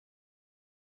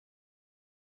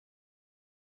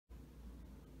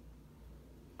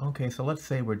Okay, so let's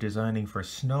say we're designing for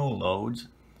snow loads.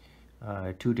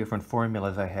 Two different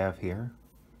formulas I have here.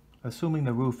 Assuming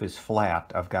the roof is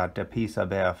flat, I've got P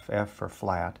sub F, F for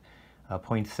flat,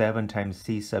 0.7 times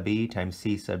C sub E times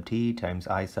C sub T times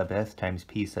I sub S times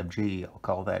P sub G. I'll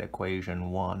call that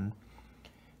equation 1.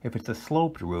 If it's a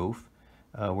sloped roof,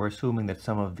 we're assuming that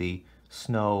some of the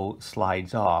snow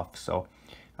slides off. So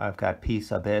I've got P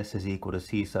sub S is equal to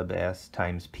C sub S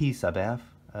times P sub F,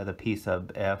 the P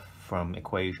sub F from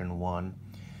equation 1.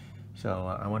 So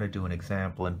I want to do an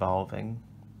example involving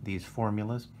these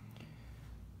formulas.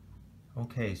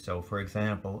 Okay, so for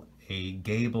example, a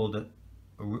gabled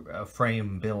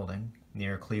frame building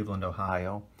near Cleveland,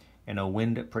 Ohio, in a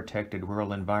wind-protected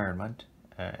rural environment,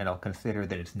 and I'll consider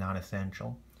that it's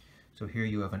non-essential. So here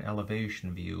you have an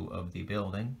elevation view of the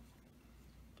building.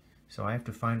 So I have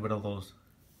to find what all those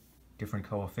different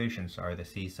coefficients are, the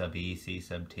C sub E, C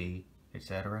sub T,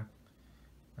 etc.,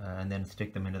 and then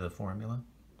stick them into the formula.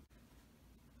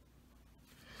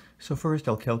 So first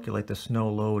I'll calculate the snow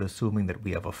load assuming that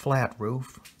we have a flat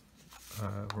roof.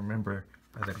 Remember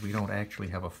that we don't actually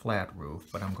have a flat roof,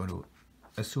 but I'm going to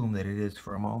assume that it is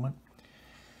for a moment.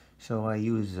 So I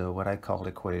use what I called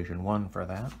equation 1 for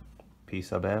that. P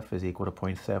sub F is equal to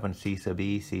 0.7 C sub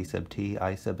E, C sub T,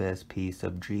 I sub S, P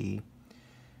sub G.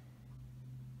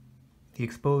 The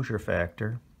exposure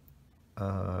factor,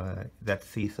 that's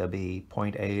C sub E,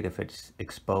 0.8 if it's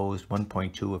exposed,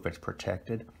 1.2 if it's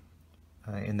protected.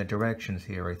 In the directions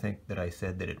here, I think that I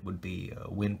said that it would be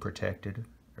wind protected,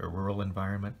 a rural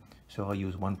environment. So I'll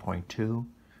use 1.2.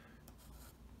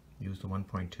 Use the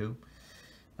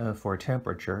 1.2. For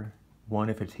temperature, 1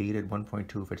 if it's heated,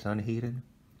 1.2 if it's unheated.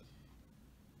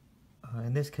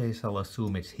 In this case, I'll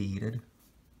assume it's heated.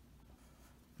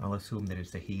 I'll assume that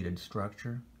it's a heated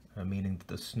structure, meaning that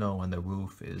the snow on the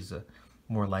roof is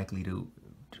more likely to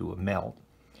melt.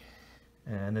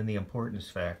 And then the importance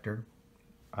factor,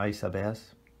 I sub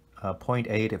S,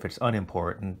 0.8 if it's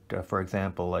unimportant, for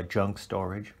example, junk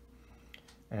storage.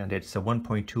 And it's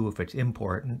 1.2 if it's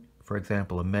important, for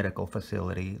example, a medical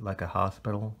facility like a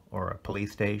hospital or a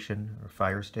police station or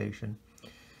fire station.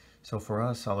 So for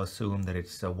us, I'll assume that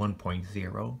it's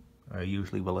 1.0.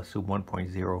 Usually we'll assume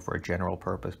 1.0 for a general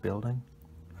purpose building.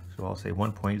 So I'll say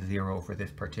 1.0 for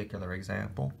this particular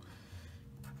example.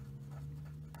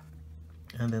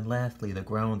 And then lastly, the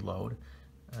ground load.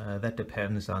 That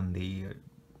depends on the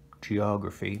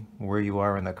geography, where you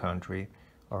are in the country,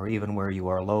 or even where you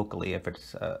are locally. If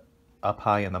it's up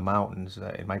high in the mountains,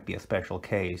 it might be a special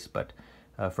case, but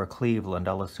for Cleveland,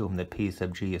 I'll assume that P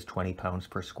sub G is 20 pounds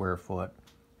per square foot.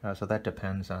 So that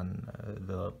depends on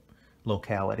the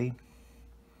locality.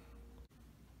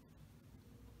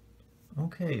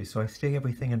 Okay, so I stick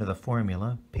everything into the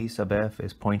formula. P sub F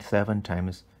is 0.7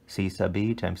 times C sub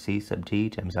E times C sub T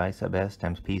times I sub S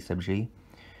times P sub G.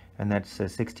 And that's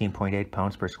 16.8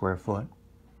 pounds per square foot.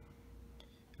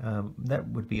 That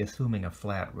would be assuming a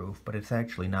flat roof, but it's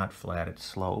actually not flat, it's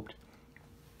sloped.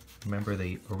 Remember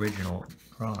the original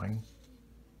drawing,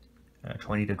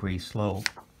 20-degree slope.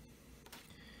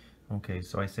 Okay,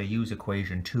 so I say use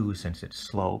equation 2 since it's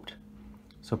sloped.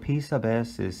 So P sub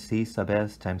S is C sub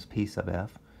S times P sub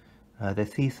F. The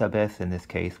C sub S in this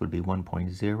case would be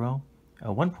 1.0.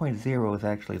 1.0 is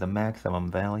actually the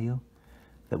maximum value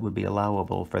that would be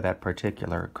allowable for that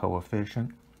particular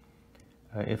coefficient.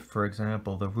 If, for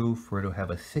example, the roof were to have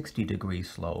a 60-degree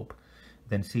slope,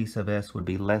 then C sub S would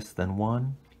be less than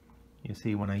 1. You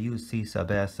see, when I use C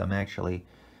sub S, I'm actually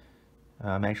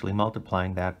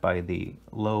multiplying that by the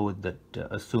load that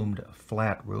assumed a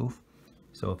flat roof.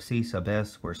 So if C sub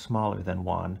S were smaller than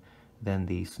 1, then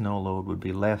the snow load would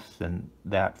be less than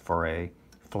that for a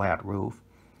flat roof.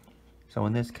 So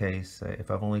in this case,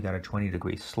 if I've only got a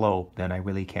 20-degree slope, then I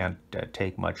really can't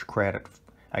take much credit.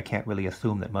 I can't really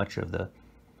assume that much of the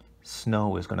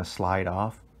snow is going to slide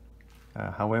off.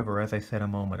 However, as I said a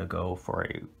moment ago,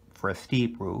 for a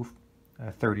steep roof,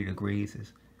 30 degrees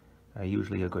is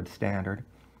usually a good standard.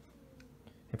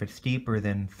 If it's steeper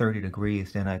than 30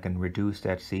 degrees, then I can reduce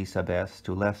that C sub S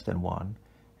to less than 1,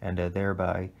 and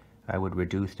thereby I would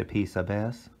reduce to P sub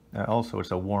S. Also,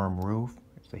 it's a warm roof.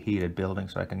 It's a heated building,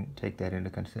 so I can take that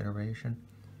into consideration.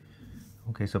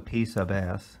 Okay, so P sub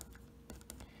S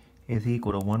is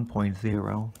equal to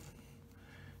 1.0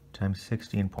 times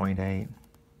 16.8.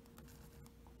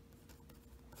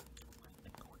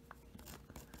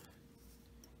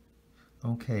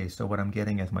 Okay, so what I'm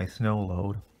getting is my snow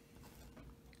load,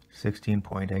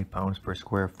 16.8 pounds per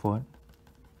square foot.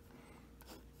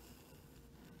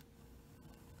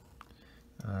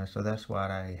 So that's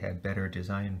what I had better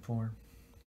design for.